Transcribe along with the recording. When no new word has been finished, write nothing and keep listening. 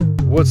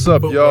What's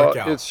up, y'all?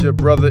 It's your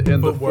brother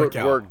in the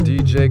footwork,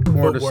 DJ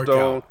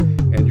Cornerstone,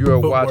 and you are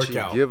watching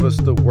Give Us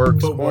the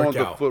Works on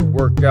the Foot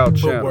Workout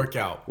channel,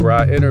 where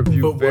I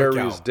interview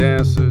various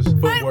dancers,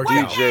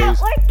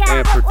 DJs,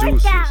 and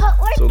producers.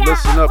 So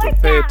listen up and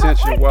pay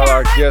attention while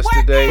our guest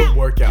today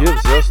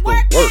gives us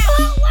the works.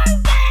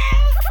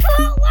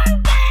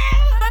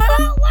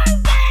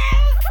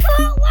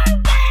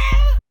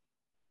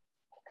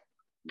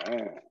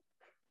 Man,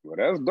 well,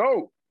 that's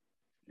dope.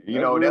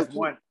 That's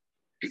one.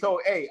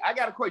 So, hey, I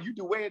got a question. You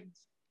do weddings?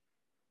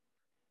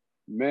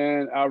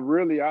 Man, I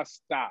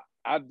stopped.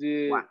 I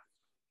did. Why?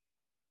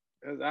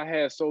 I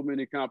had so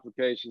many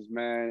complications,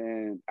 man,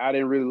 and I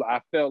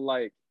felt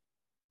like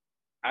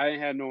I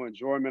didn't have no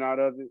enjoyment out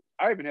of it.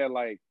 I even had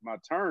my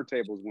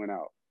turntables went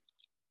out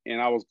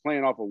and I was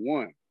playing off of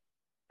one.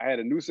 I had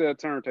a new set of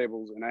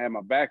turntables and I had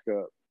my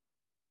backup,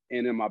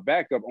 and in my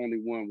backup, only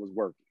one was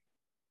working.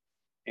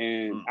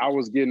 And I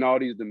was getting all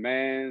these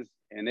demands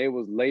and they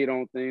was late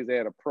on things. They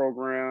had a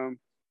program.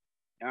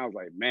 And I was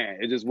like, man,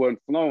 it just wasn't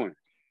flowing.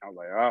 I was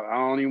like, I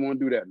don't even want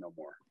to do that no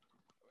more.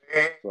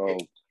 So,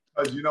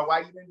 you know why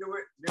you didn't do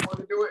it? Didn't want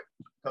to do it?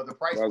 Because the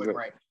price wasn't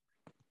right.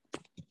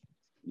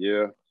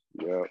 Yeah.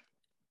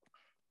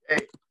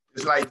 Hey,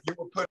 it's like you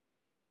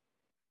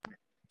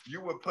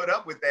would put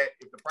up with that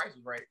if the price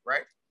was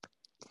right?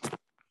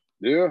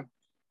 Yeah.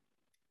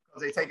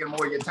 Because they're taking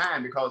more of your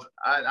time. Because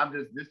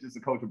this is a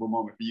coachable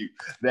moment for you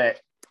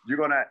that you're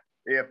gonna,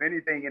 if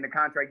anything in the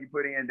contract you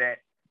put in that.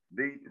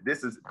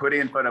 This is put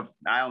in for the.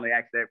 I only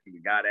asked that because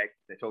God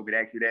that told me to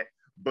ask you that.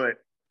 But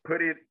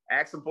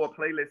ask them for a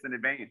playlist in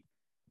advance.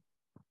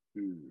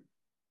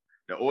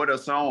 The order of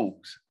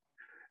songs.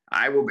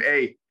 I will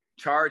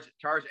charge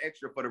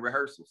extra for the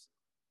rehearsals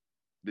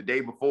the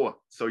day before,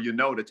 so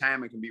the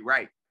timing can be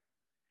right.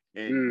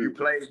 And you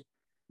play.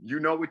 You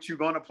know what you're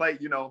gonna play.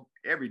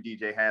 Every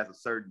DJ has a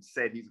certain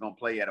set he's gonna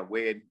play at a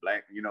wedding,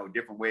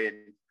 different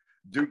weddings.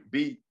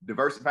 Be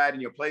diversified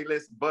in your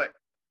playlist, but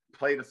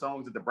play the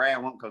songs that the bride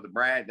want, because the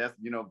bride, that's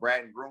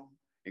bride and groom,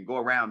 and go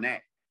around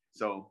that.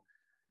 So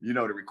the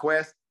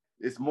request,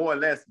 it's more or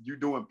less you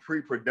doing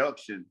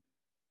pre-production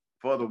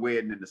for the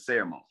wedding and the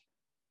ceremony.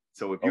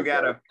 So if you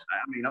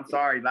I'm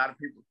sorry, a lot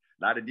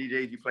of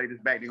DJs, you play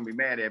this back, they're gonna be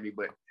mad at me,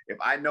 but if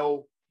I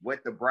know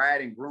what the bride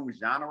and groom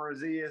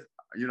genres is,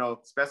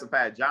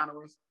 specified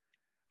genres,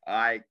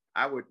 I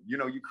would,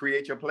 you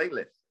create your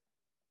playlist,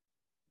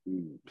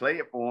 play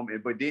it for them,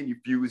 but then you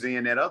fuse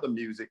in that other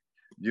music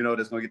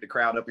that's gonna get the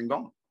crowd up and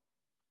going.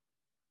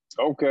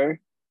 Okay.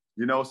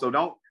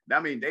 So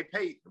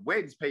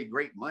weddings pay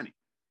great money.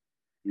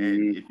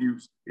 And if you,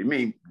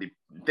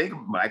 think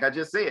like I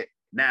just said,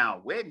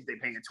 now weddings they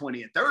paying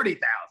 $20,000 and $30,000.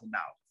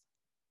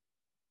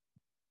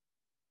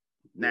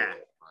 Now,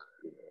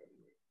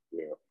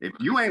 if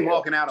you ain't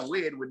walking out a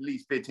wedding with at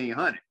least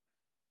 $1,500,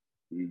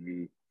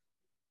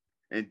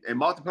 and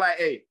multiply,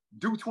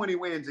 do 20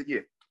 weddings a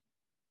year.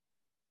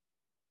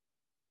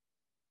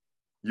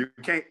 You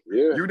can't,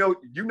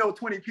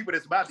 20 people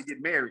that's about to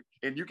get married,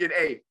 and you can,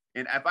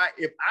 and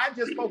if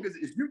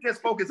you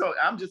just focus on,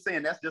 I'm just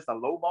saying that's just a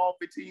low ball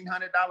 $1,500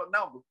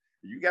 number.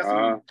 You got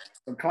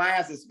some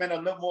clients that spend a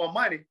little more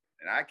money,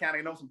 and I kind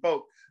of know some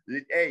folks.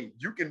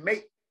 You can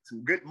make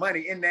some good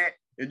money in that,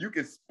 and you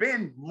can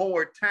spend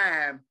more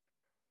time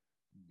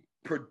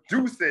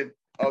producing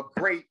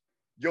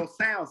your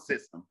sound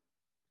system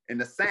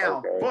and the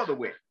sound for the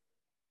wedding.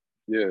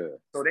 Yeah.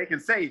 So they can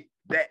say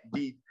that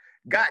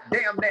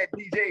goddamn, that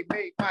DJ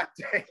made my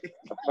day.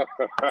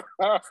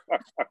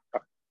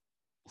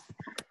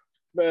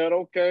 Man,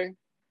 okay.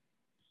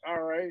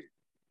 All right.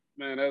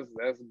 Man, that's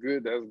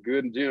good. That's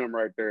good gem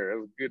right there.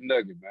 That's a good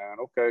nugget, man.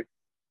 Okay.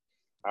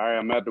 All right,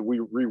 I'm going to have to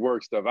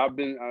rework stuff. I've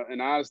been,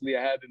 and honestly,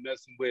 I have been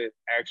messing with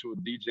actual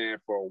DJing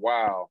for a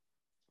while.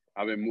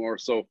 I've been more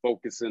so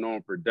focusing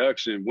on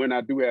production when I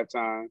do have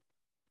time,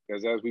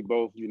 because as we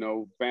both,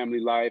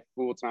 family life,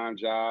 full-time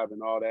job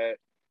and all that,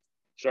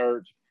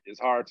 church, it's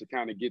hard to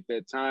kind of get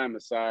that time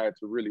aside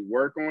to really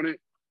work on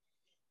it.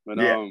 But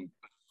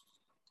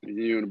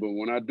but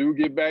when I do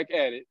get back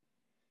at it,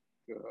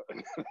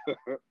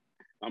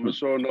 I'm gonna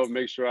sure enough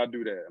make sure I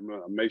do that. I'm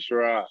gonna make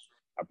sure I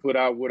put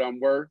out what I'm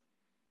worth,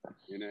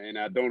 and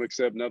I don't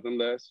accept nothing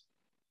less.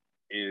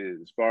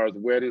 And as far as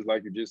the weddings,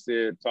 like you just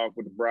said, talk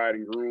with the bride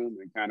and groom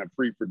and kind of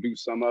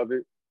pre-produce some of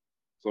it.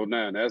 So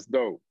now that's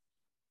dope.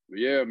 But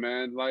yeah,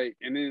 man.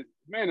 And then,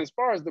 man, as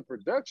far as the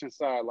production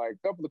side,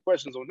 a couple of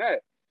questions on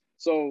that.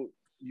 So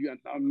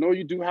I know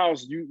you do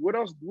house. What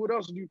else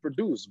do you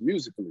produce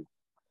musically,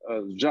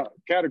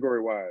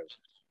 category wise?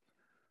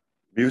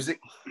 Music.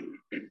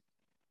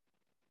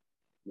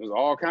 There's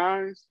all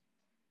kinds.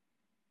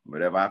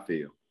 Whatever I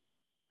feel.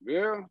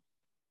 Yeah.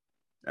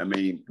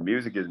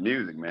 Music is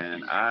music,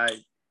 man.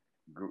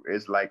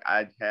 It's like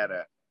I had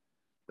a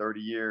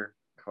 30-year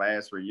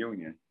class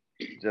reunion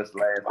just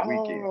last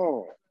weekend.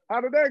 Oh, how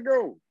did that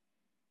go?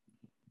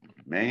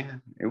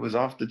 Man, it was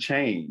off the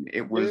chain.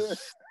 It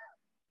was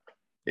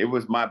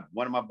one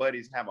of my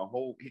buddies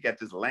he got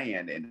this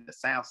land, and the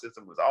sound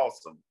system was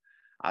awesome.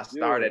 I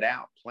started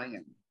out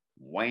playing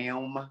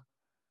Wham,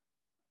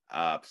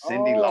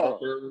 Cindy Oh,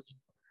 Lauper.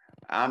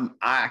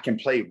 I can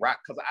play rock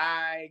because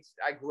I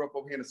grew up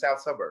over here in the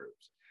south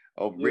suburbs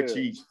of Rich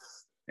yeah. East,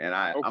 and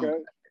I'm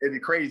Okay.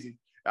 it's crazy.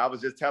 I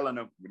was just telling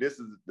them, this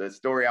is the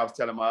story I was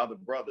telling my other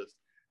brothers,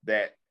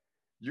 that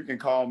you can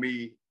call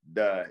me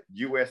the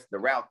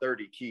Route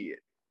 30 kid,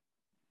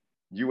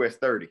 US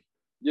 30.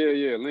 Yeah,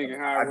 yeah. Lincoln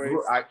Highway.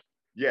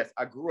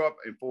 I grew up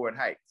in Ford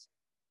Heights.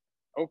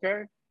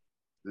 Okay.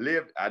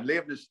 I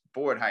lived in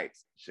Ford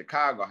Heights,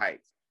 Chicago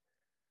Heights,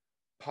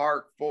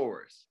 Park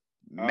Forest,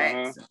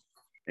 Matson,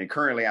 and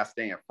currently I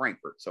stay in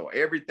Frankfurt. So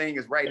everything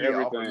is right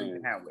here off of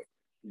Lincoln Highway.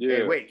 Yeah.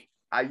 Hey, wait,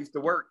 I used to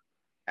work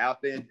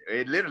out there,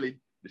 literally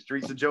the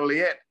streets of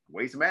Joliet,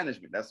 Waste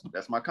Management.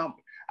 That's my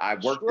company. I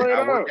worked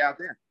out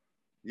there.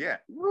 Yeah.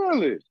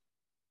 Really?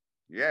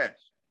 Yes.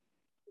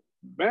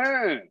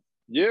 Man.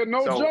 Yeah,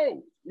 no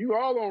joke. You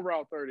all on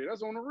Route 30.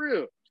 That's on the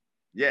real.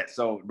 Yeah.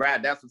 So,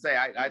 Brad, that's what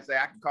I say. I say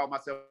I can call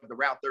myself the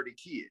Route 30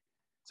 kid.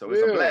 So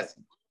it's a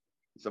blessing.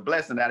 It's a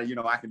blessing that,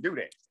 I can do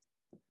that.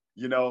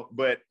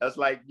 But it's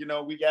like,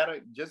 we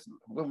gotta just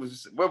what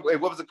was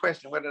the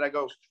question? Where did I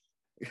go?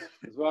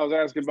 So I was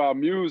asking about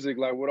music,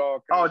 like what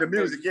all the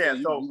music, yeah.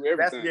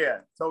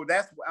 So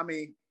that's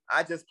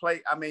I just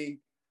play.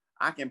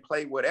 I can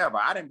play whatever.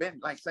 I done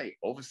been say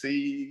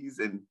overseas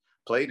and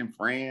played in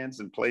France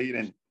and played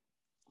in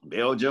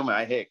Belgium.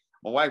 Heck,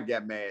 my wife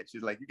got mad.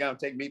 She's like, "You gotta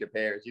take me to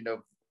Paris."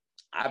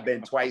 I've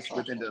been twice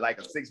within a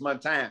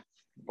 6-month time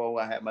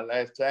before I had my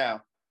last child.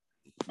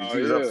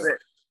 She was upset.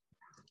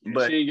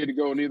 But she didn't get to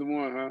go neither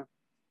one, huh?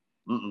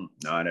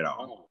 Not at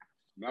all.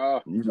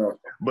 No.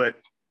 But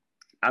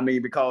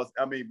because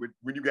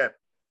when you got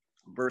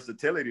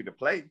versatility to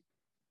play,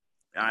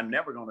 I'm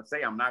never gonna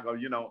say I'm not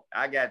gonna.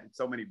 I got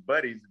so many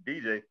buddies,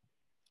 DJ,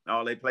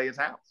 all they play is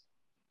house.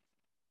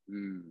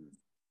 I'm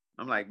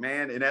like,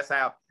 man, and that's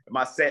how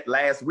my set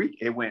last week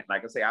it went.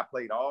 Like I say, I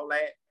played all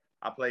that.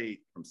 I played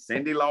from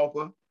Cyndi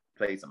Lauper,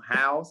 played some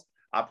house.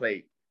 I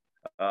played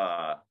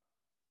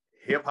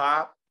hip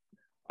hop,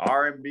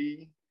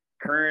 R&B,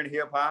 current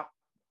hip hop,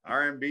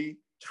 R&B,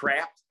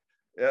 trap.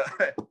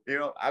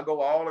 I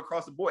go all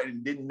across the board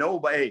and didn't know,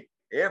 but hey,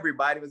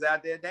 everybody was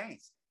out there dancing.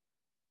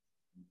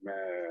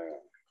 Man.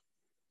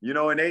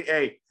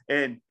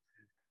 And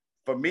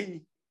for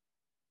me,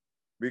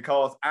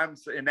 because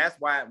and that's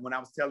why when I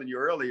was telling you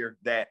earlier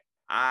that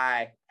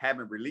I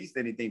haven't released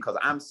anything, because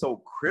I'm so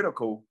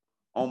critical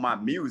on my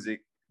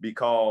music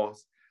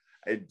because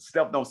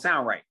stuff don't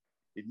sound right.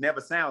 It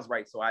never sounds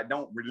right. So I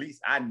don't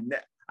release. I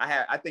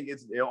think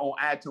it's on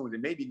iTunes.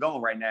 It may be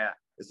gone right now.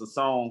 It's a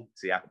song.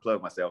 See, I can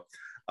plug myself.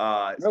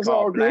 It's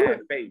called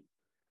Blind Faith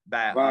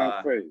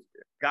by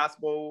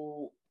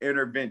Gospel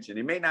Intervention.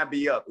 It may not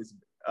be up. It's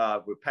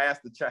with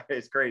Pastor Charles.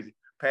 It's crazy.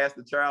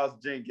 Pastor Charles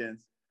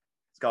Jenkins.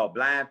 It's called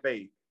Blind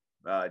Faith.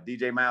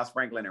 DJ Miles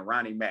Franklin and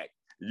Ronnie Mack.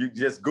 You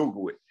just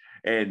Google it.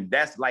 And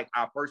that's like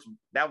our first.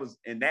 That's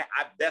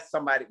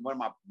somebody.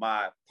 One of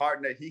my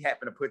partner. He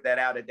happened to put that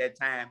out at that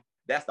time.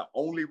 That's the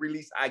only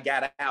release I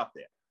got out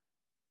there.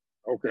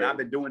 Okay. And I've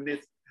been doing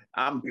this.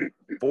 I'm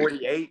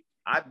 48.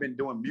 I've been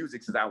doing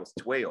music since I was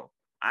 12.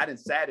 I didn't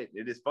sat it.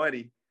 It is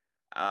funny.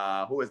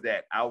 Who was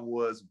that? I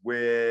was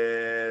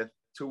with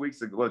 2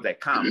 weeks ago. What was that?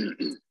 Common.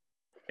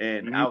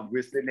 And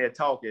we're sitting there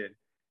talking,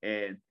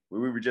 and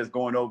we were just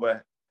going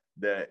over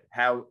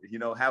how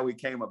we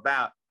came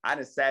about. I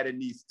done sat in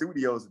these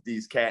studios with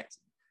these cats,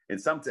 and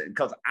sometimes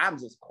because I'm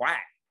just quiet.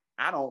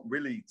 I don't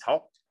really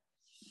talk.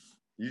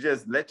 You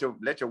just let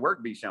your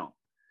work be shown.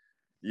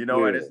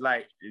 And it's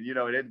like,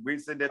 we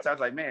sitting there talking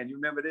like, man, you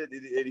remember this?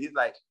 And he's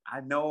like,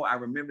 I know, I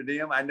remember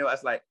them. I know.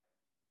 It's like,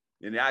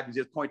 and I could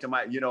just point to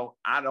my,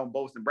 I don't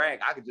boast and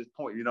brag. I could just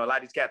point, a lot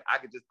of these cats, I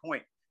could just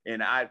point.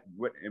 And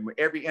with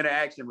every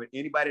interaction with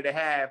anybody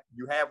that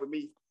you have with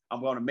me,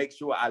 I'm going to make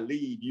sure I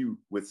leave you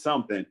with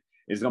something.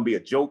 It's going to be a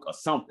joke or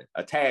something,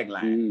 a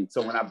tagline.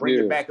 So when I bring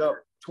it back up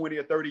 20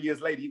 or 30 years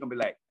later, you're going to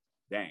be like,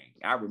 dang,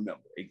 I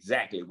remember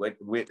exactly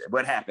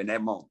what happened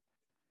that moment.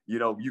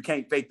 You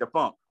can't fake the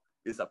funk.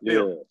 It's a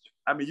film.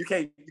 I mean, you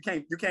can't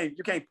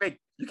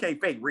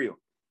fake real.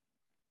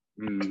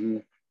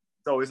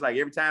 So it's like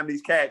every time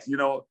these cats,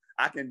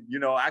 I can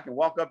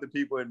walk up to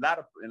people, and a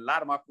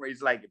lot of my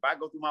friends, like if I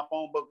go through my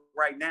phone book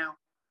right now,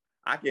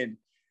 and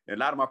a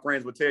lot of my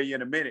friends will tell you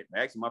in a minute.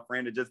 Actually, my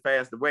friend that just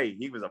passed away,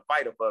 he was a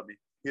fighter for me.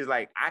 He's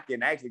like, I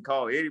can actually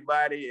call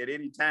anybody at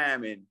any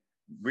time and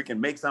we can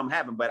make something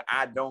happen, but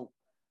I don't.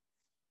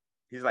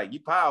 He's like,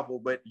 you're powerful,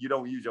 but you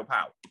don't use your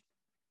power.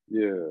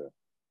 Yeah.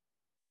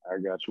 I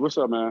got you. What's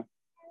up, man?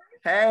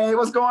 Hey,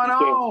 what's going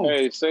on?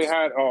 Hey, say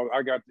hi. Oh,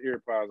 I got the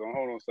earpods on.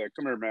 Hold on a sec.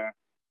 Come here, man.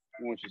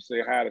 I want you to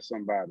say hi to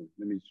somebody.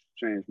 Let me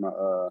change my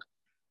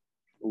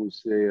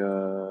still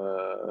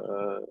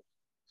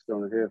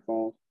on the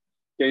headphones.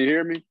 Can you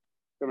hear me?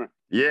 Come here.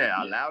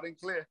 Yeah, loud and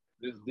clear.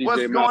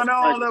 What's going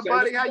on, little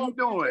buddy? How you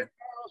doing?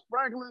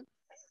 Franklin,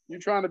 you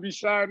trying to be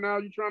shy now?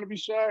 You trying to be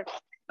shy?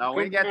 No,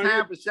 we ain't got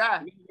time for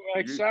shy.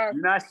 like shot.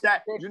 You're not shy.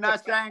 You're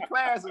not shy in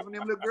classes when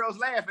them little girls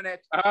laughing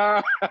at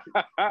you.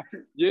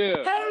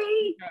 Yeah.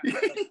 Hey.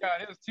 He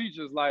got his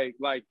teachers like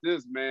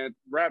this, man,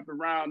 wrapped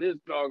around his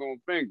doggone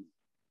fingers.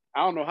 I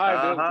don't know how he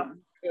does it.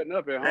 Setting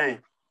up at Hey,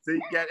 home. so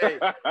you got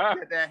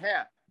that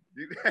hair.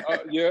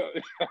 Yeah.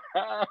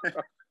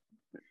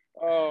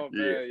 Oh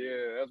man,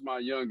 yeah, that's my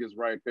youngest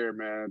right there,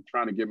 man.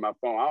 Trying to get my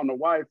phone. I don't know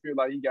why I feel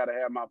like he got to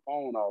have my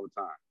phone all the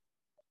time.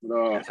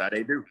 That's how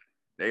they do.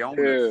 They own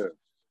us.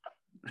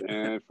 Yeah,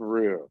 man, for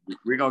real.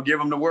 We're gonna give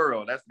them the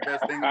world. That's the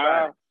best thing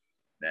about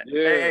it.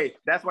 Hey,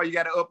 that's why you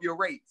got to up your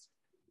rates.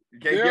 You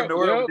can't give them the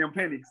world with them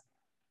pennies.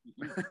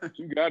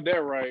 You got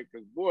that right,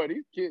 because boy,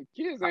 these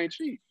kids ain't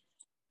cheap.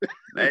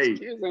 Hey,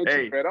 kids ain't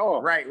cheap at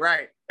all. Right.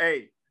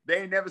 Hey,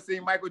 they ain't never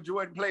seen Michael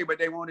Jordan play, but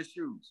they want his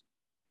shoes.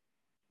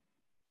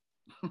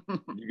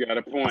 You got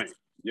a point.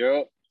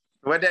 Yep.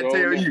 What that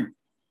tell you?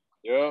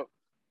 Yep.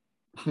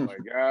 Like,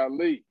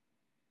 golly.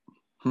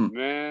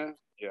 Man,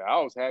 yeah,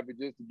 I was happy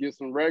just to get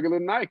some regular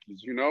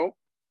Nikes, you know?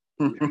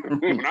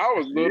 When I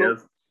was little.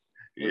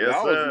 Yes,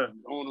 sir.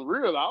 On the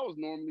real, I was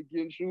normally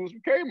getting shoes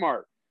from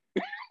Kmart.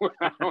 when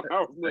I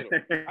was little.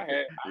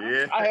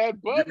 I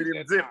had buddies. Give me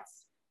them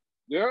zips.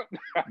 Yep.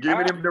 Give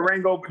me them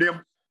Durango,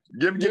 get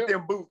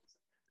them boots.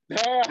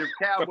 Them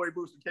cowboy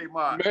boots from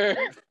Kmart. Man.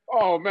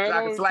 Oh,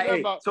 man.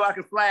 So I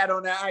can slide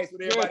on that ice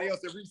with everybody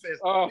else at recess.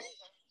 Oh,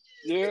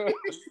 yeah.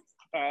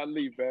 I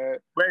leave, man.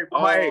 Wait,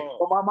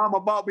 my mama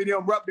bought me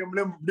them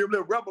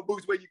little rubber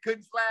boots where you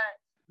couldn't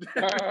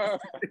slide.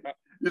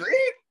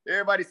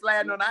 Everybody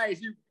sliding on the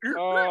ice.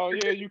 Oh,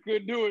 yeah, you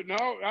couldn't do it. No,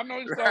 I know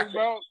what you're talking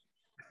about.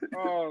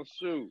 Oh,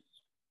 shoot.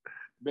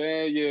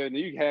 Man, yeah, and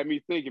you had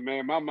me thinking,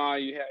 man. My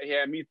mind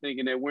had me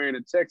thinking that wearing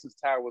a Texas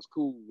tie was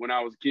cool when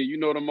I was a kid. You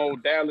know them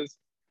old Dallas,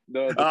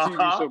 the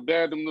TV show,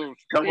 Dad, them little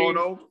Come on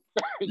over.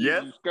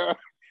 Yes.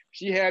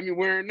 She had me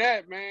wearing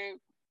that, man.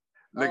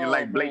 Looking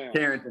like Blake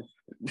Carrington.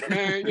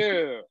 Man,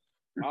 yeah.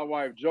 My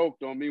wife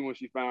joked on me when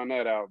she found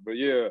that out, but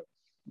yeah.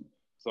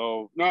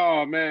 So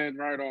no, man,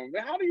 right on.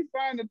 Man, how do you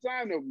find the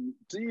time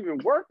to even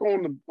work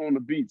on the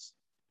beats?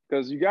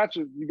 Because you got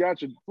your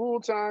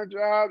full-time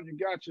job, you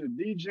got your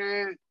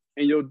DJing,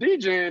 and your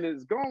DJing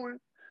is going.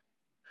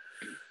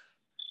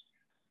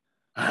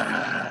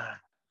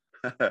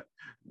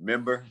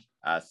 Remember,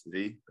 I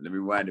see. Let me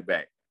wind it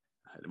back.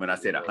 When I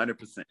said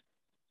 100%,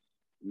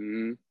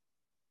 mm-hmm.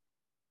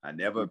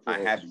 I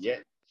have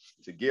yet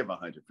to give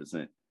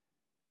 100%.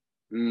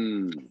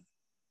 Mm.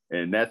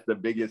 And that's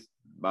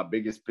my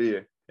biggest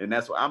fear. And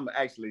that's why I'm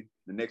actually,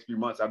 the next few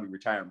months, I'll be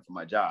retiring from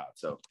my job.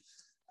 So,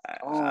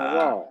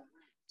 wow.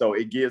 So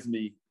it gives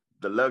me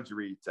the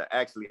luxury to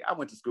actually, I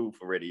went to school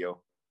for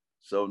radio.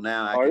 So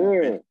now I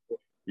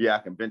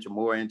can venture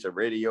more into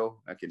radio.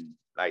 I can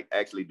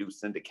actually do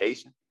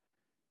syndication.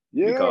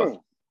 Yeah. Because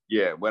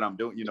what I'm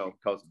doing,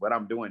 because what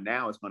I'm doing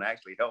now is going to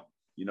actually help,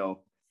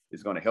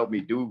 it's going to help me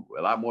do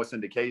a lot more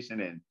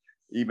syndication. And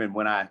even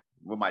with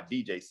my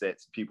DJ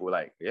sets, people were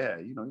like, yeah,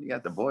 you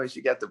got the voice,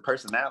 you got the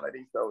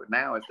personality. So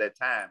now it's that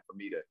time for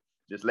me to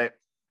just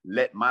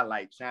let my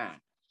light shine.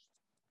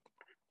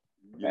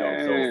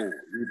 So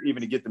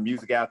even to get the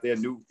music out there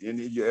new. And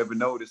you ever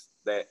notice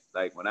that,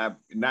 like, when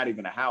not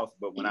even a house,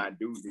 but when I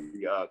do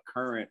the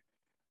current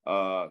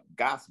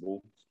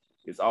gospel,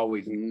 it's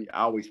always, I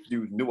always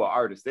use newer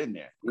artists in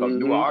there, because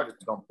newer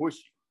artists don't push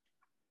you.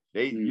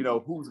 They,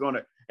 who's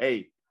gonna,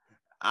 hey,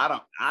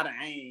 I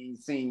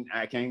ain't seen,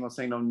 I can't gonna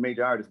say no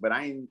major artists, but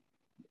I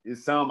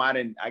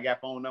got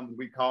phone numbers,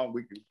 we call,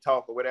 we can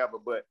talk or whatever,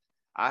 but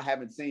I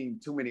haven't seen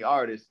too many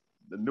artists,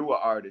 the newer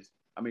artists,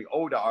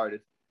 older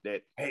artists,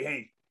 that,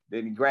 hey,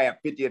 then grab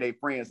 50 of their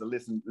friends to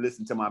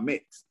listen to my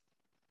mix.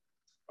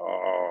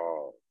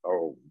 Oh,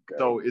 okay.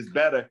 So it's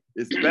better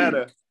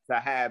to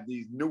have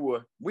these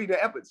newer,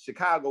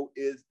 Chicago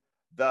is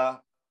the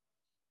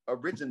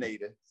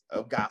originator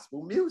of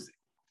gospel music.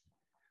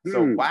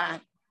 So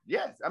why?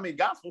 Yes,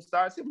 gospel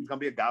starts here. It's gonna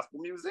be a gospel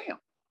museum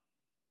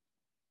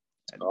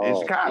in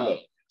Chicago.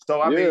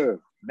 So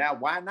now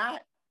why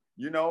not?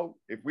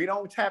 If we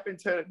don't tap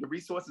into the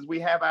resources we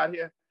have out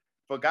here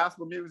for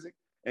gospel music,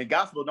 and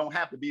gospel don't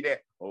have to be that,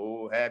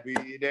 oh, happy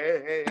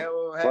day,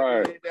 oh,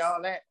 happy day,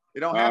 all that. It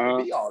don't have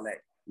to be all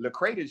that.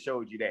 Lecrae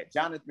showed you that.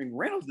 Jonathan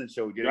Reynolds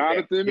showed you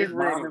that. His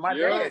mom and my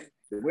dad,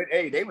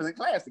 they was in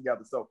class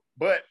together. So,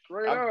 but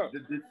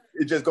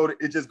it just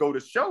go to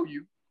show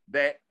you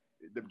that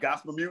the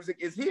gospel music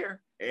is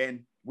here,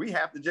 and we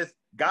have to just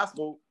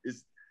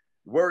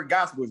word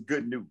gospel is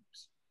good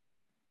news.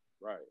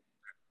 Right.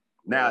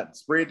 Now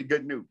spread the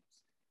good news.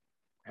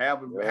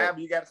 However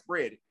you got to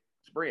spread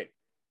it.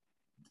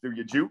 Through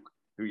your juke,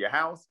 through your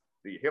house,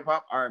 through your hip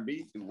hop,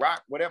 R&B, through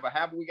rock, whatever.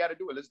 However we got to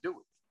do it, let's do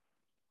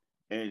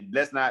it. And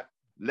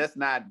let's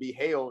not be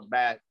held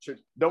by.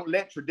 Don't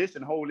let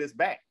tradition hold us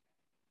back.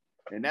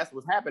 And that's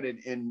what's happening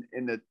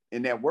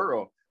in that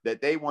world,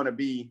 that they want to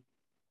be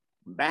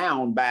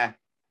bound by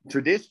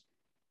tradition,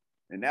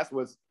 and that's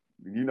what's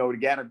to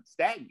get them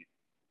stagnant.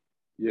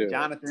 Yeah,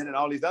 Jonathan and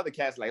all these other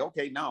cats like,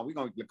 okay, no, we're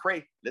gonna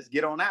Lecrae, let's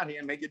get on out here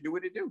and make it do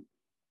what it do.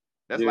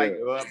 That's like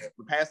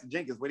Pastor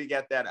Jenkins when he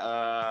got that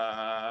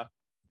I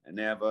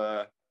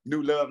never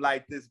knew love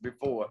like this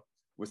before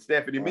with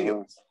Stephanie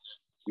Mills.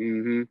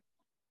 Mm-hmm.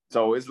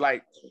 So it's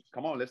like,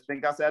 come on, let's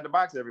think outside the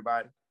box,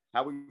 everybody.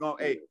 How we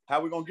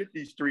gonna get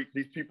these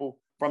people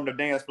from the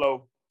dance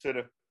floor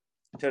to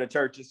the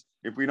churches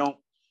if we don't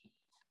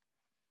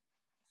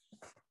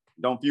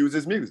fuse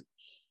this music?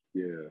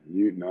 Yeah,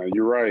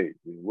 you're right.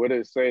 What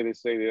they say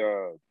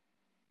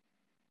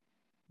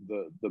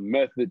the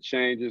method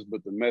changes,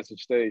 but the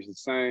message stays the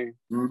same.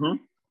 Mm-hmm.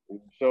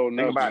 So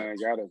enough, man,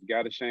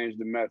 gotta change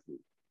the method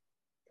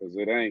because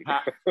it ain't.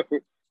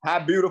 How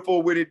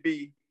beautiful would it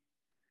be,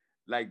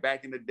 like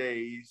back in the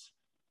days?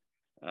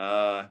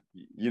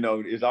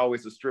 It's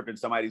always a strip in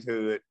somebody's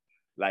hood.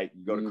 Like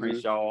you go to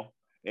Crenshaw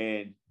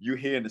and you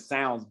hearing the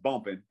sounds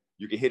bumping.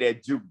 You can hear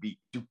that juke beat.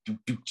 Doop, doop,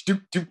 doop,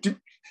 doop, doop, doop.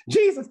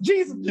 Jesus.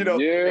 Hey,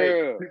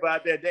 people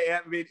out there,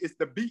 it's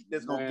the beat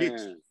that's gonna get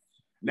you.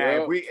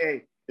 Now,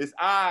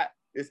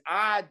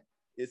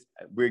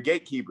 we're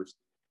gatekeepers.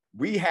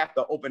 We have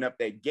to open up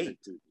that gate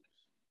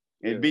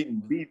and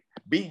do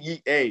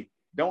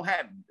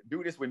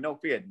this with no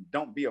fear.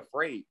 Don't be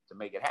afraid to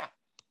make it happen.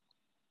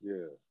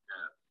 Yeah.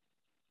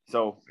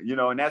 So,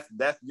 and that's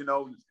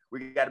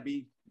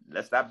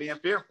let's stop being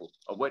fearful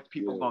of what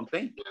people gonna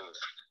think.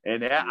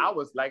 And I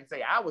was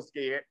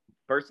scared.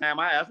 First time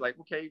I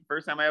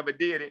ever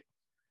did it,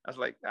 I was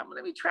like,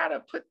 let me try to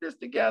put this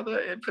together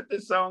and put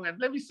this song and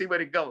let me see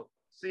where it goes,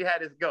 see how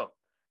this goes.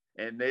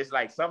 And it's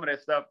like some of the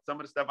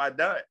stuff I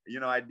done,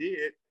 I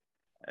did.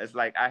 It's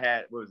like I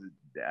had,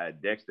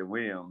 Dexter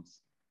Williams.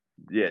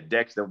 Yeah,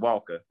 Dexter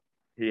Walker.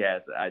 He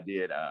got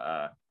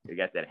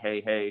that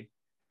hey, hey.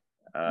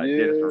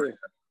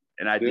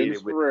 And I did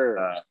it with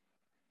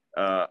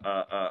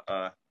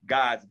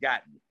God's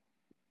Got Me,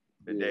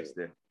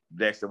 the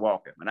Dexter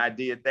Walker. And I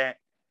did that,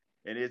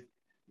 and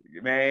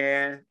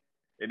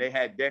and they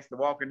had Dexter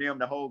Walker and them,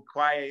 the whole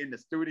choir in the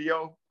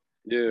studio.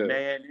 Yeah.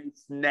 Man, they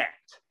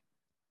snapped.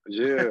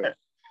 Yeah.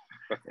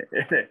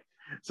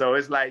 So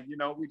it's like,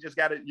 we just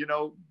gotta,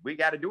 we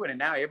gotta do it. And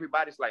now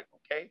everybody's like,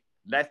 okay,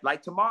 that's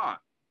like tomorrow.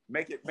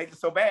 Make it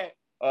so bad.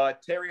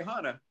 Terry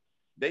Hunter,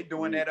 they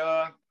doing that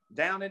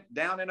down in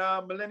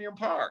Millennium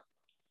Park.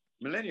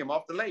 Millennium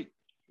off the lake.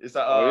 It's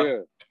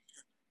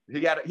he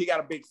got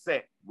a big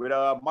set with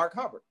Mark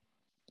Hubbard.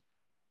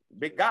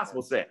 Big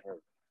gospel set.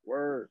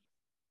 Word.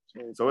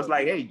 So it's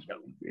like, hey,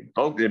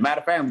 folks, as a matter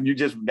of fact,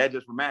 that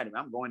just reminded me,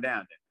 I'm going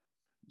down there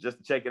just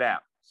to check it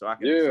out so I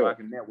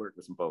can network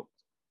with some folks.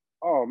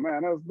 Oh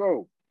man, that's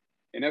dope.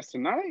 And that's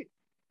tonight?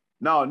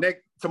 No,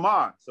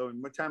 tomorrow. So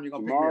what time you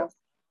gonna pick me up?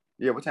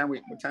 Yeah, what time we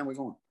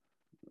going?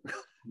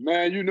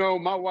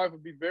 Man, my wife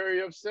would be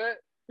very upset.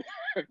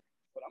 But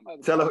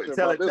I'm tell her you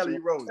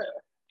rolling.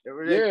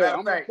 Yeah,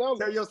 I'm gonna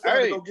tell your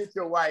son to go get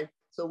your wife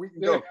so we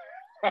can go.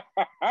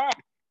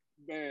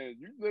 Man,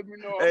 you let me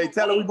know. Hey,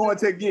 tell her we're going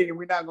to a gig and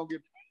we're not gonna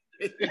get.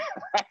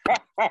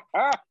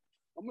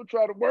 I'm gonna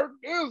try to work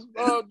this,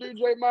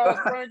 DJ Miles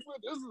Franklin.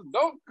 This is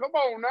dope. Come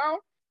on now.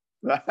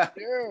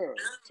 Yeah,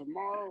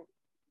 tomorrow.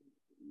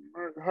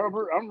 Mark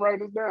Hubbard, I'm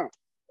writing this down.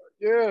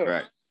 Yeah.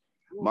 Right.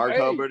 Mark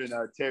Hubbard and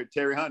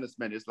Terry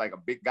Huntersman. It's like a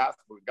big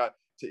gospel.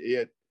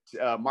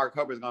 Mark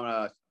Hubbard's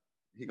gonna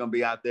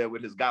be out there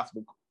with his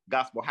gospel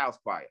house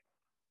choir.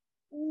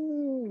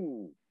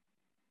 Ooh.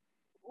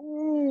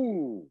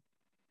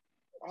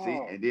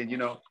 See, and then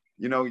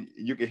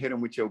you can hit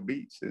them with your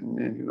beats,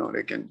 and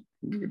they can.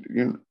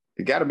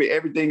 It got to be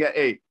everything.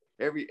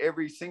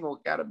 Every single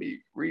got to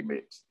be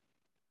remixed.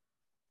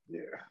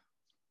 Yeah.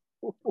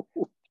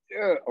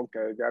 Yeah.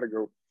 Okay. Gotta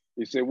go.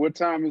 You said, what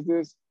time is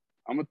this?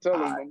 I'm gonna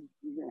tell him.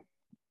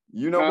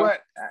 You know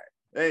what?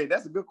 Hey,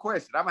 that's a good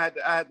question. I'm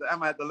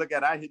gonna have to look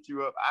at it. I hit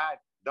you up. I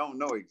don't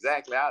know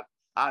exactly.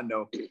 I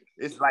know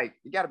it's like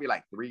you got to be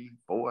like 3,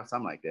 4,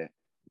 something like that.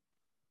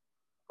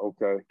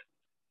 Okay.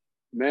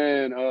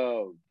 Man,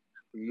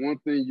 one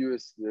thing you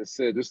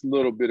said just a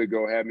little bit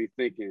ago had me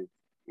thinking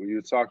when you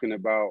were talking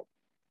about,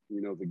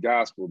 the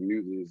gospel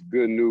music is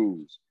good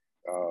news.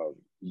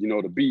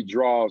 The beat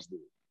draws them.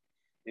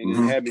 And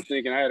it had me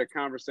thinking, I had a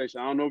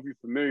conversation. I don't know if you're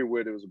familiar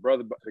with it. It was a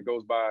brother that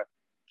goes by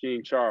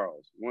King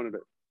Charles.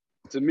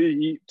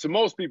 To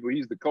most people,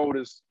 he's the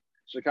coldest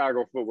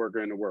Chicago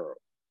footworker in the world.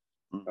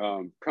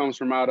 Comes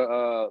from out of,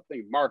 I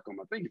think Markham.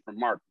 I think he's from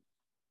Markham.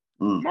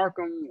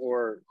 Markham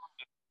or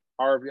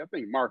Harvey. I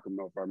think Markham,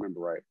 though, if I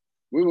remember right.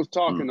 We was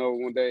talking though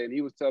one day, and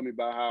he was telling me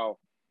about how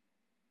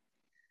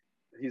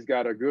he's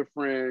got a good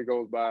friend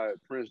goes by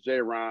Prince J.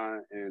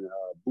 Ron and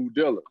Boo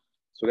Dilla.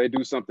 So they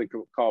do something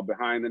called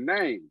Behind the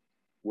Name,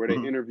 where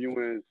they're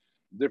interviewing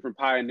different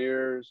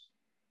pioneers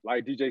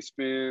like DJ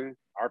Spin,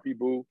 RP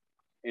Boo,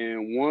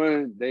 and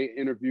one they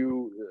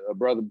interview a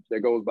brother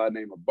that goes by the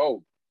name of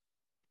Bo.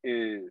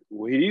 And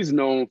what he's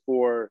known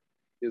for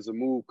is a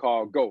move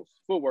called Ghost,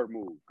 footwork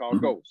move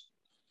called Ghost.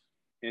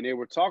 And they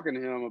were talking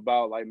to him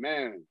about like,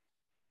 man,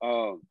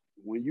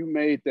 when you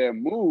made that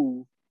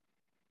move,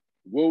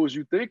 what was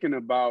you thinking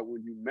about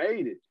when you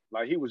made it?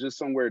 Like he was just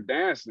somewhere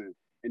dancing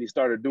and he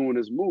started doing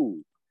his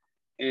move.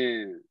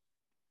 And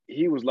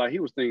he was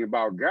thinking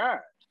about God.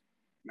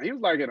 Now, he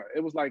was like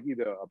it was like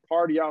either a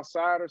party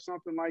outside or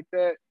something like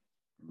that.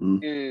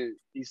 Mm-hmm. And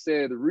he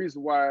said the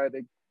reason why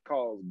they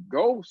call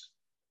ghosts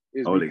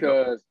is Holy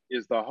because Ghost.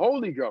 it's the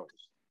Holy Ghost.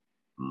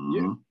 Mm-hmm.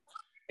 Yeah.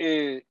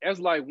 And that's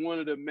like one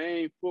of the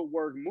main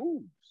footwork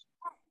moves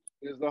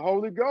is the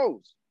Holy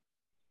Ghost.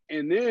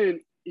 And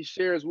then he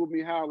shares with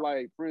me how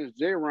like Prince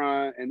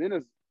J-Ron, and then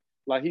it's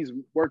like he's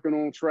working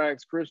on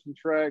tracks, Christian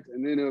tracks,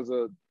 and then there's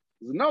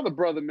another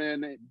brother,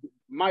 man, named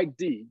Mike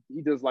D.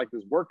 He does like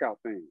this workout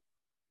thing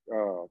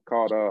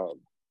called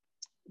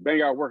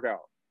Bang Out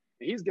Workout.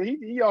 And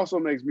he also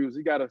makes music.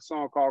 He got a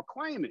song called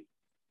Claiming,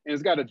 and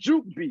it's got a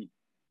juke beat.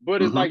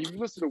 But it's like if you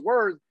listen to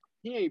words,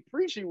 he ain't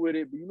preaching with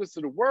it, but you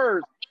listen to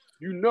words,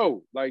 you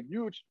know, like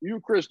you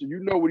Christian, you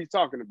know what he's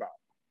talking about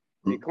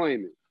and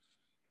claiming.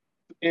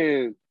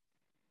 And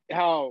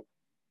how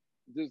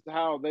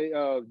they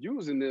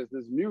using this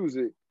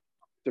music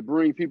to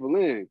bring people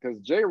in. Because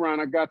J-Ron,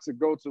 I got to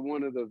go to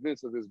one of the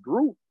events of his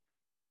group,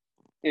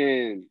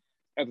 and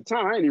at the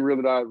time I didn't even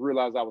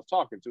realize I was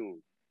talking to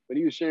him. But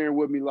he was sharing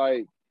with me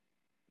like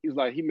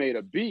he made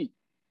a beat,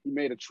 he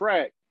made a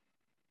track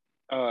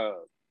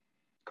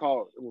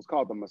called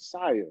The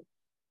Messiah.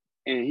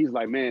 And he's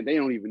like, man, they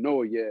don't even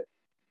know it yet,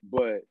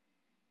 but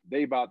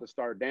they about to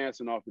start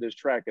dancing off of this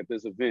track at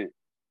this event.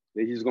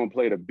 They just gonna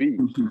play the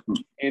beat.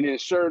 And then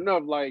sure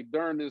enough, like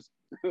during this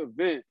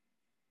event,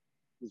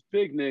 this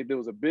picnic, there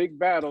was a big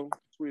battle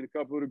between a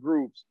couple of the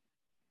groups.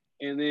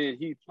 And then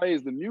he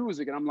plays the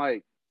music, and I'm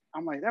like,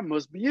 that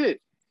must be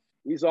it.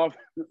 He's off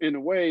in the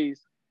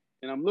waves,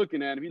 and I'm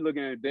looking at him. He's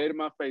looking at it dead in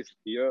my face.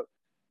 Yep,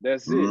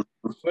 that's it.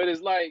 But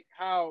it's like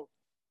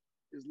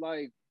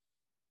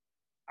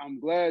I'm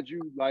glad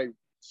you like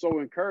so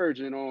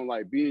encouraging on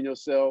like being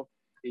yourself,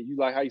 and you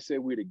like how you said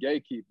we're the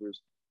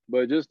gatekeepers,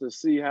 but just to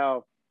see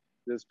how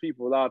there's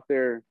people out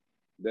there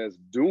that's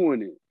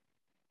doing it,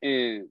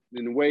 and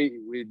in the way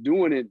we're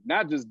doing it,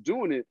 not just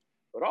doing it,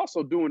 but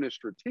also doing it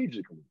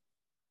strategically.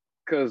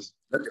 Because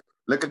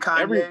look at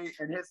Kanye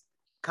and his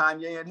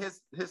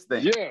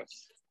thing.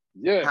 Yes.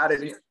 How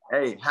did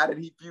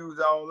he fuse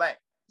all that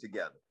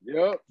together?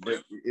 Yep.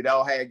 But it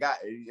all had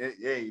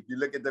if you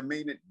look at the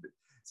meaning,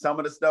 some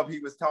of the stuff he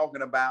was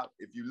talking about,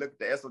 if you look at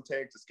the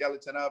esoteric, the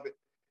skeleton of it,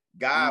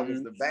 God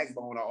was the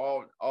backbone of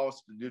all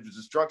the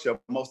structure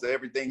of most of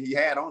everything he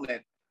had on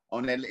that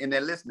in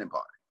that listening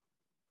part.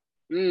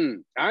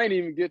 I didn't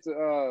even get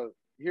to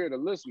hear the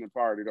listening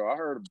party though. I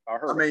heard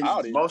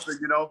about it. Mostly,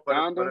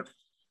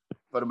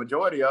 for the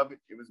majority of it,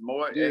 it was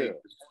more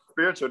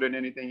spiritual than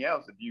anything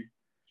else. If you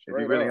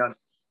really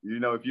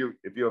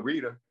if you're a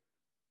reader.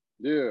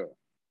 Yeah.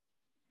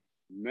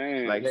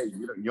 Man. Like, hey,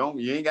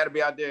 you ain't got to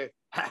be out there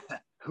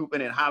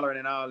hooping and hollering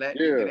and all that.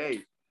 Yeah.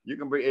 You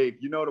can bring,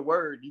 if you know the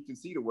word, you can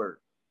see the word.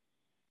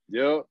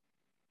 Yep.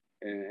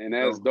 And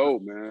that's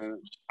dope,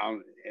 man. I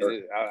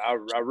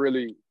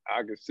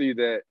can see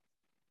that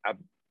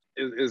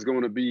it's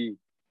going to be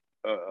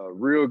a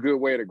real good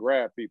way to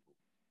grab people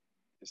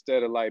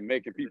instead of like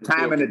making people.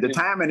 The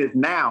timing is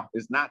now.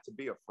 Is not to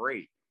be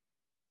afraid.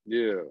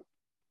 Yeah.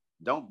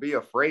 Don't be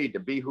afraid to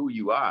be who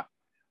you are.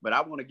 But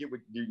I want to get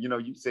with you. You know,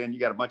 you saying you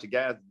got a bunch of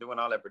guys doing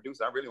all that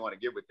producing. I really want to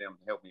get with them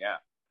to help me out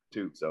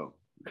too. So,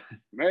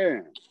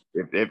 man,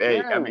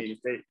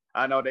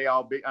 I know they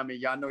all big. I mean,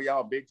 y'all know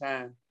y'all big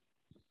time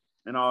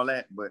and all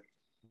that, but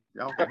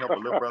y'all can help a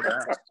little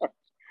brother out.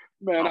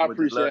 Man, I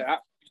appreciate it.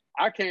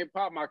 I can't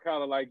pop my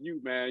collar like you,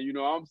 man. You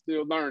know, I'm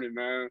still learning,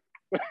 man.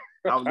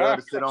 I would love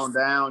to sit on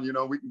down. You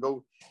know, we can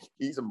go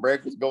eat some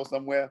breakfast, go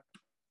somewhere,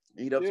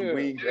 eat up some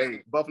wings.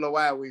 Hey, Buffalo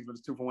Wild Wings was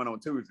 2 for 1 on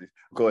Tuesdays,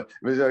 of course.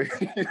 I love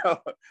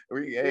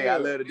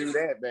to do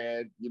that,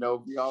 man. You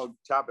know, we all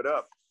chop it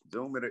up,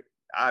 Zoom it.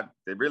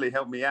 They really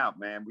helped me out,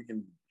 man. We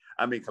can,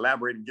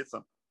 collaborate and get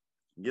something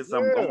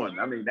going.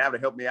 I mean, that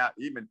would help me out.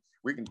 Even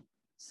we can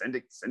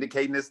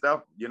syndicating this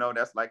stuff. You know,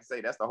 that's like I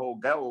say, that's the whole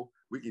goal.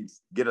 We can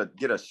get a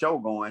show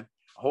going,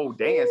 a whole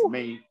dance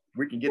made.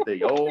 We can get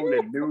the old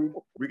and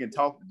new. We can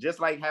talk just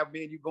like how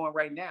me and you going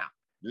right now.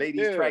 Lay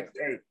these tracks,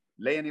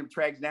 laying them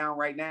tracks down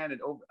right now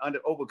and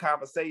over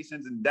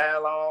conversations and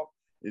dialogue.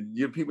 And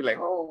people like,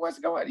 oh, what's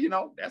going on? You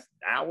know, that's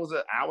hours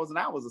and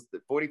hours of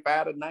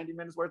 45 to 90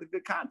 minutes worth of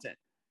good content.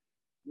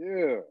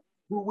 Yeah.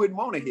 Who wouldn't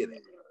want to hear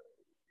that?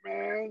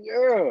 Man,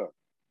 yeah.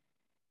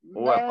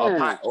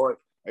 Or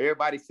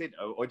everybody sitting,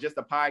 or just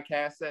a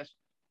podcast session.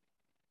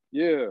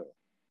 Yeah.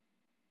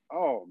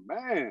 Oh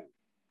man.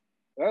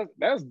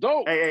 That's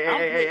dope.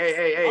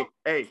 Hey.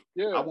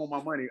 Yeah. I want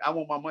my money. I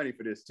want my money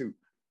for this too.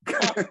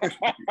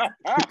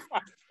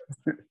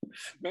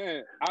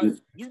 Man,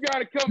 you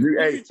gotta come.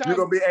 You're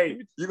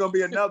gonna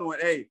be another one.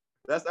 Hey,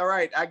 that's all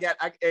right. I'm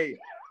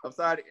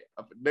sorry.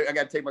 I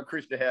gotta take my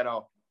Christian hat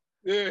off.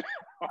 Yeah.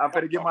 I'm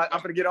gonna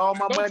get all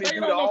my money.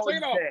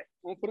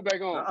 Don't put it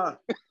back on.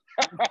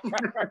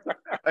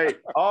 Hey,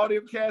 all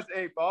them cats,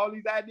 for all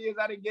these ideas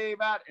I done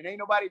gave out and ain't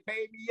nobody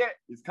paid me yet,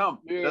 it's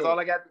coming. Yeah. That's all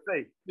I got to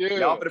say. Yeah.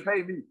 Y'all better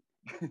pay me.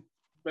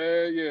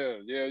 Man, yeah.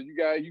 You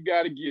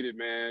got to get it,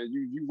 man.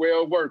 You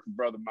well worth it,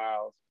 brother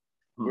Miles.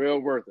 Well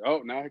worth it.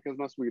 Oh, now here comes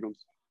my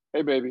sweetums.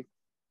 Hey, baby.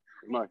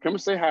 Come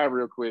and say hi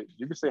real quick.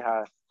 You can say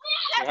hi.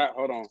 Say hi.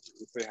 Hold on.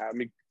 Say hi. Let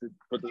me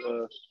put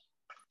the.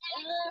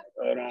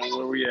 Hold on.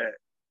 Where we at?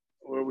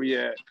 Where we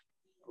at?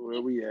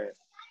 Where we at?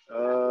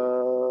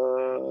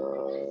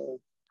 All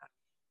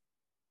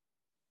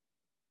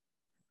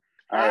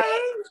right.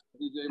 Hey,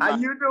 DJ how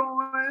Mike. you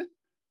doing?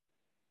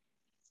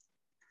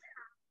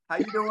 How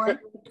you doing?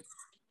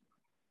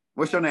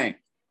 What's your name?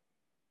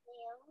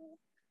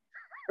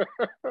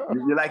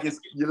 You like it?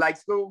 You like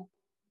school?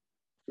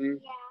 Yeah.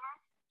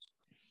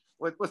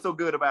 What's so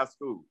good about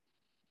school?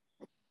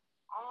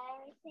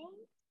 Everything.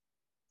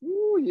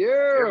 Ooh, yeah.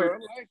 I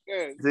like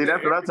that. See,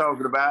 that's what I'm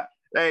talking about.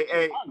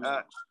 Hey,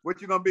 I what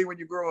you gonna be when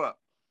you grow up?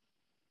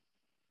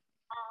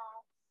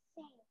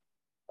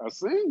 A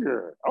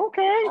singer.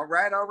 Okay. All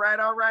right.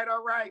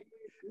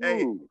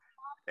 Ooh.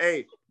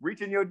 Hey,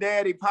 reach in your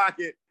daddy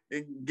pocket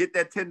and get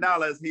that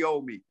 $10 he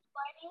owed me.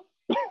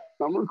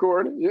 I'm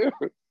recording. Yeah.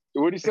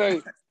 What'd he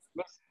say?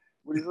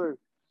 What'd he say?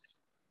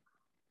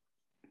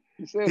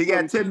 He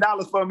got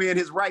 $10 for me in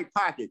his right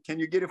pocket. Can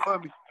you get it for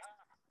me?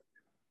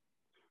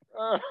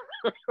 Girl,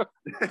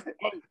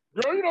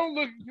 you don't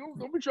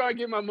be trying to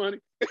get my money.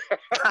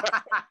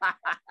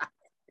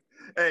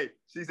 Hey,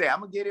 she said, I'm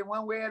gonna get it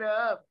one way or the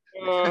other.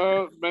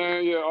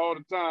 Man, yeah, all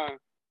the time.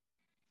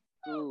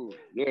 Ooh,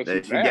 yeah,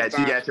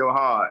 She got your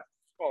heart.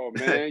 Oh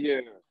man, yeah.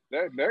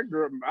 That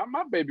girl,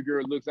 my baby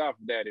girl looks out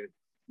for daddy.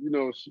 You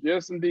know,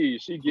 yes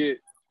indeed. She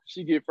get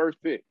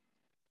first pick.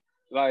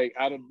 Like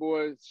out of the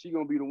boys, she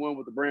gonna be the one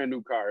with the brand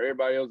new car.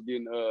 Everybody else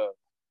getting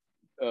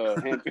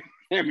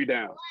hand me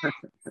down.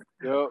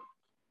 Yep.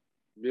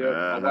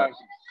 My wife.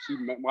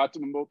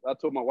 I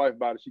told my wife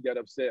about it. She got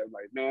upset. I'm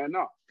like, man,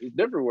 no, it's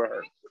different with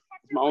her.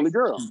 It's my only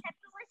girl.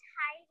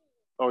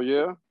 Oh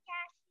yeah.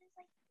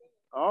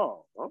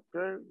 Oh,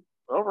 okay.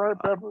 All right,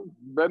 Pepper.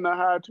 Better not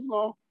hide too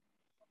long.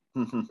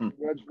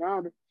 Glad you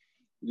found it.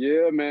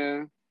 Yeah,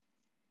 man.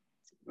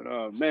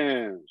 But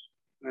man,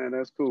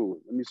 that's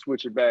cool. Let me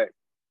switch it back.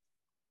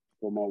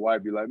 For my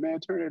wife be like, man,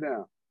 turn it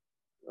down.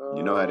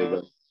 You know how they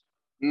go.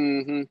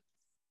 Mm-hmm.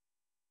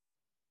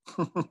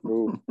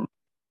 Cool.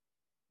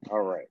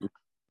 All right.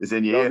 It's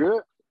in your ear.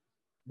 Good?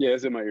 Yeah,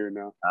 it's in my ear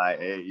now.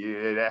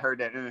 Yeah, I heard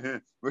that.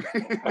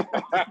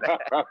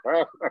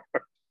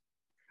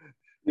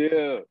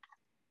 Yeah.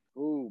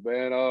 Ooh,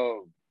 man.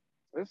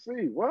 Let's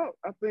see. Well,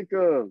 I think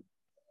I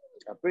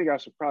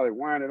should probably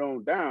wind it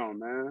on down,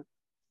 man.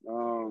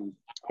 I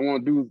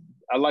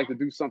like to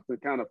do something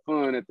kind of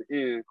fun at the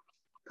end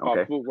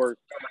called footwork.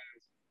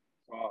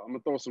 I'm gonna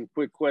throw some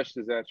quick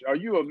questions at you. Are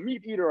you a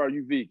meat eater or are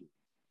you vegan?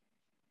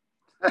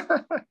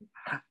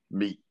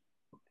 Meat.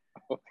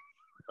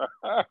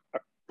 All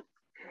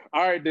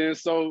right, then.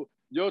 So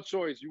your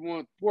choice. You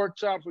want pork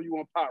chops or you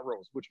want pot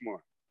roast? Which one?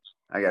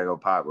 I gotta go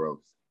pot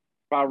roast.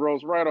 Pot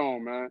roast, right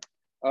on, man.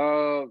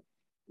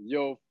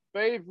 Your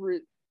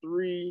favorite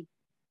 3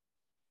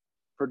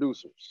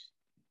 producers?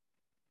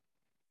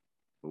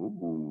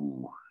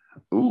 Ooh.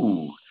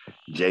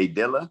 Jay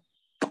Dilla.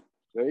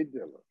 Jay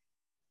Dilla.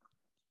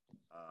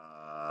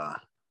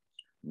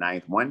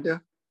 Ninth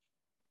Wonder.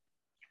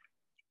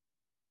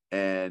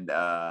 And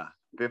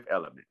Fifth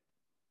Element.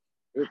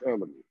 Fifth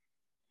Element.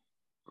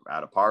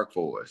 Out of Park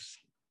Forest.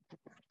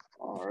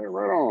 All right,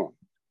 right on.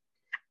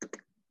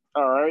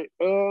 All right.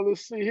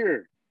 Let's see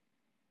here.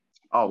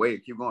 Oh,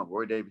 wait, keep going.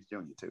 Roy Davis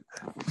Jr. too.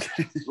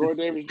 Roy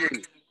Davis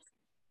Jr.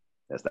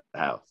 That's the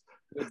house.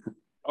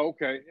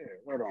 Okay, yeah,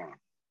 right on.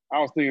 I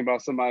was thinking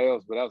about somebody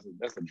else, but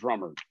that's a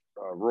drummer.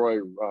 Roy,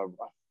 I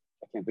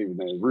can't think of his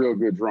name. Real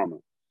good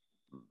drummer.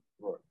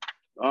 Roy.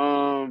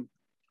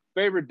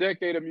 Favorite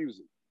decade of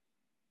music?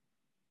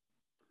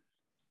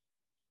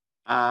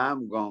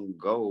 I'm gonna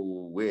go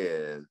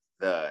with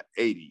the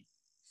 80s.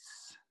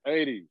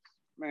 80s.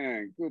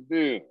 Man, good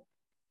deal.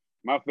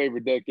 My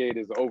favorite decade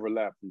is the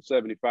overlap from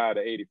 75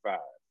 to 85.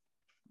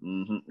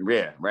 Mm-hmm.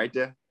 Yeah, right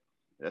there.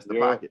 That's the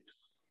pocket.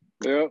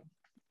 Yep.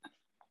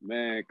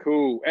 Man,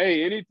 cool.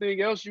 Hey,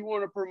 anything else you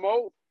want to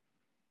promote?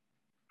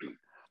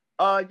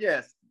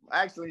 Yes.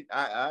 Actually,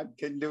 I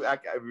couldn't do.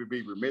 It would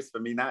be remiss for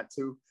me not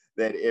to.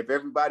 That if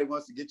everybody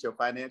wants to get your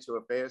financial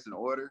affairs in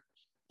order,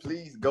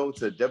 please go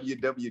to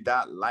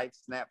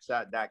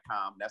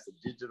www.lifesnapshot.com. That's a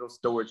digital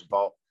storage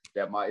vault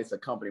that it's a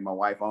company my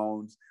wife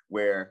owns.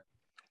 Where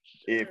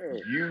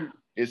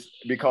it's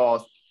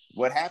because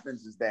what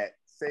happens is that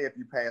say if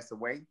you pass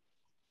away.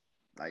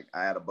 Like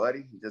I had a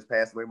buddy, he just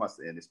passed away.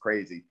 And it's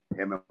crazy.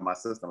 Him and my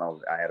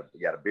sister-in-law, we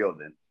got a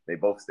building. They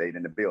both stayed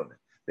in the building.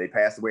 They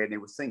passed away and they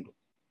were single.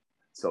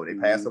 So they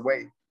pass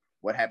away.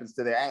 What happens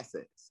to their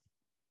assets?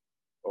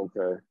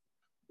 Okay.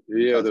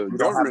 Yeah, the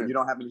government. You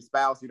don't have any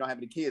spouse. You don't have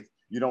any kids.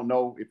 You don't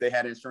know if they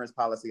had an insurance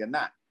policy or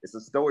not. It's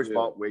a storage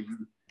vault where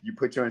you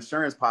put your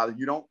insurance policy.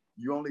 You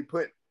only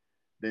put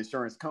the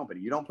insurance company.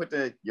 You don't put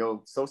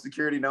your social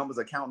security numbers,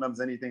 account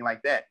numbers, anything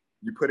like that.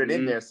 You put it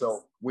in there.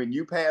 So when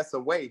you pass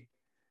away,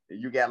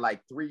 you got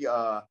like 3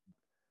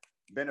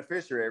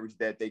 beneficiaries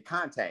that they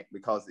contact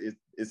because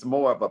it's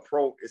more of a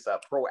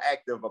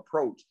proactive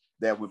approach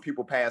that when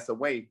people pass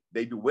away,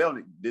 they do well.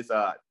 This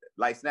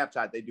Life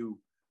Snapshot, they do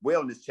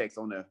wellness checks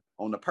on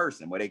the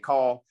person where they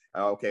call,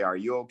 okay, are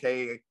you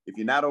okay? If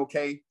you're not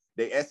okay,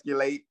 they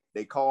escalate,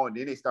 they call, and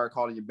then they start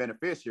calling you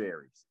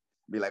beneficiaries.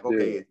 Be like,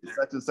 okay, it's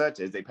such and such,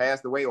 as they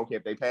passed away. Okay,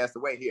 if they passed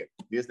away,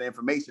 here's the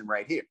information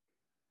right here.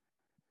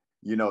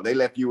 You know, they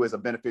left you as a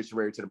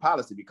beneficiary to the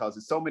policy because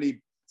there's some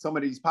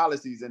of these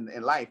policies in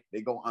life,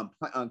 they go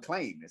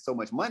unclaimed. There's so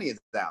much money is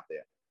out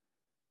there.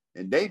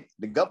 And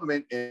the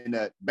government and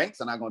the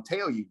banks are not going to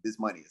tell you this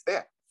money is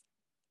there.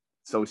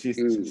 So she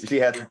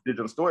has a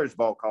digital storage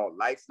vault called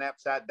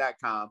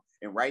lifesnapshot.com.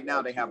 And right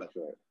now they have a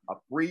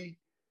free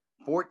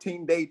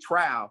 14-day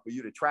trial for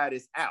you to try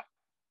this out.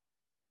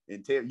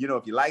 And tell, you know,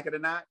 if you like it or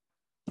not,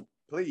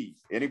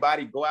 please,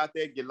 anybody go out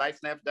there, get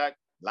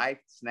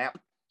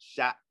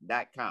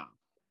lifesnapshot.com.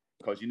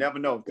 Because you never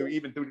know,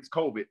 even through this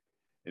COVID,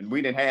 and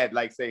we didn't have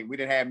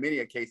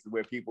many cases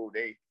where people,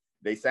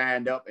 they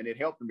signed up and it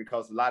helped them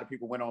because a lot of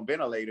people went on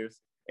ventilators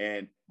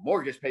and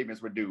mortgage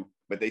payments were due,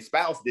 but their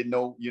spouse didn't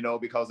know, you know,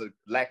 because of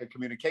lack of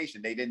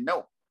communication. They didn't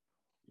know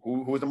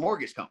who was the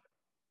mortgage company.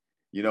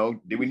 You know,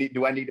 do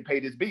I need to pay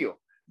this bill?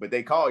 But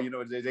they call, you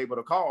know, they're able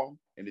to call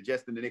and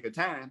just in the nick of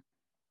time,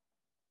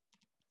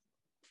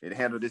 it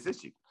handled this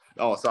issue.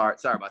 Oh, sorry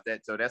about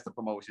that. So that's the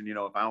promotion. You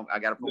know, if I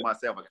got to promote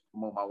myself, I can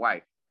promote my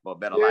wife for a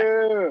better life.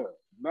 Yeah,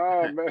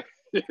 no, man.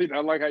 I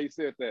like how you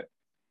said that.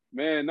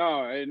 Man,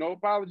 no, ain't no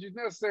apologies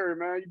necessary,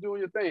 man. You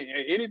doing your thing.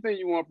 Hey, anything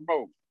you want to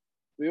promote,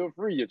 feel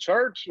free. Your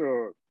church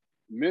or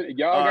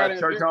y'all got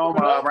church home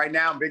right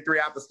now. Victory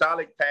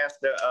Apostolic,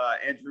 Pastor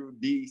Andrew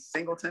D.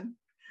 Singleton.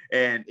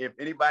 And if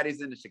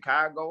anybody's in the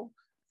Chicago,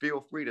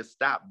 feel free to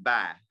stop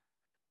by.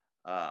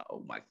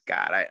 Oh my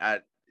God,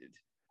 I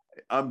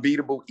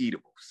Unbeatable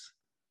Eatables.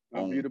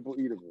 Unbeatable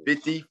Eatables.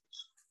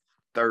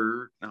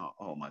 53rd.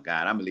 Oh my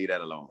God, I'm gonna leave that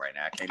alone right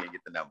now. I can't even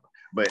get the number.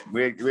 But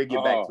we'll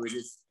get back to it.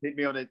 Just hit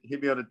me on the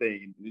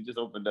thing. It just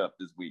opened up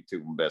this week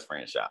too, my best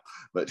friend shop.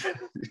 But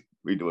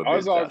we do it.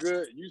 It's all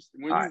good.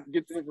 When you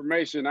get the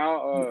information,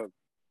 I'll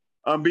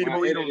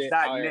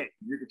unbeatableeatables.net.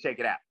 You can check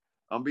it out.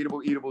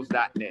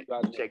 Unbeatableeatables.net.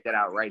 Check that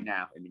out right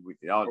now. And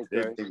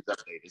everything's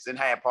updated. It's in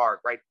Hyde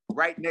Park,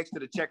 right next to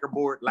the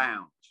Checkerboard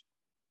Lounge.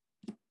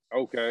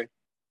 Okay.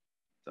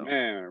 So.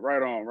 Man,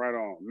 right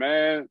on.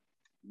 Man,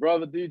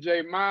 brother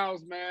DJ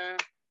Miles, man,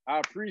 I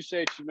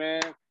appreciate you,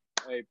 man.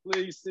 Hey,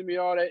 please send me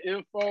all that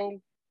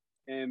info.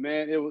 And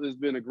man, it's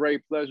been a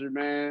great pleasure,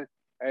 man.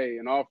 Hey,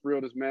 and all for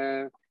realness,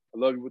 man, I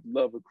love you with the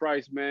love of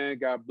Christ, man.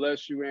 God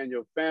bless you and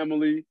your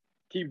family.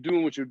 Keep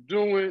doing what you're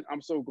doing.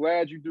 I'm so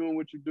glad you're doing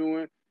what you're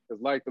doing.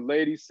 Because like the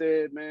lady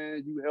said,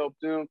 man, you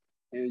helped them.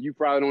 And you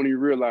probably don't even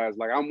realize,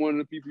 like, I'm one of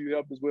the people you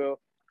helped as well.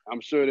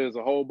 I'm sure there's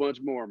a whole bunch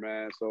more,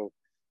 man. So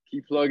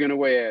keep plugging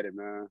away at it,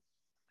 man.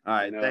 All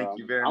right, thank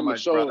you very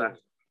much, brother.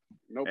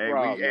 No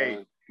problem,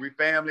 man. We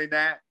family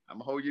now. I'm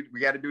gonna hold you. We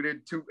got to do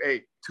the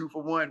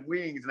 2-for-1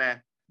 wings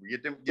now. We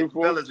get the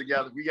fellas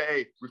together. We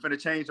finna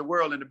change the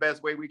world in the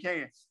best way we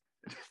can.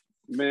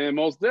 Man,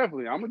 most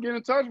definitely. I'm gonna get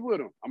in touch with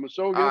them. I'm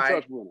gonna get in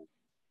touch with them.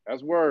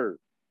 That's word.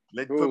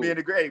 Put me in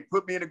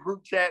the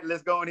group chat.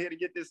 Let's go in here to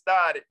get this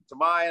started.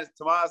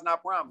 Tomorrow's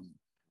not promised.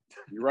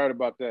 You're right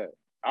about that.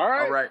 All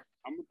right. All right.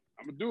 I'm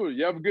gonna do it.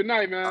 You have a good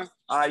night, man.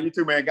 All right, you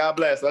too, man. God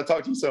bless. I'll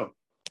talk to you soon.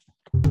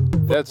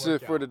 That's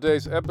it for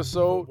today's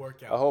episode.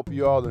 I hope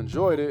you all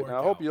enjoyed it, and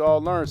I hope you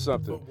all learned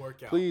something.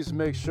 Please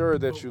make sure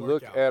that you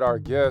look at our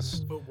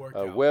guests'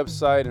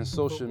 website and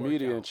social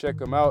media and check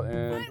them out,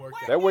 and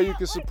that way you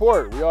can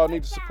support. We all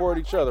need to support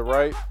each other,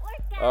 right?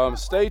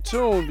 Stay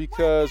tuned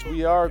because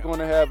we are going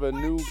to have a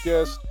new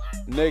guest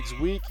next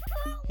week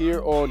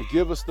here on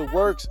Give Us the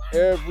Works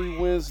every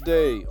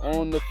Wednesday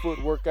on the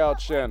Foot Workout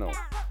channel.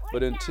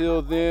 But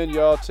until then,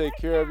 y'all take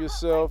care of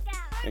yourself,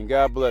 and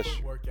God bless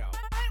you.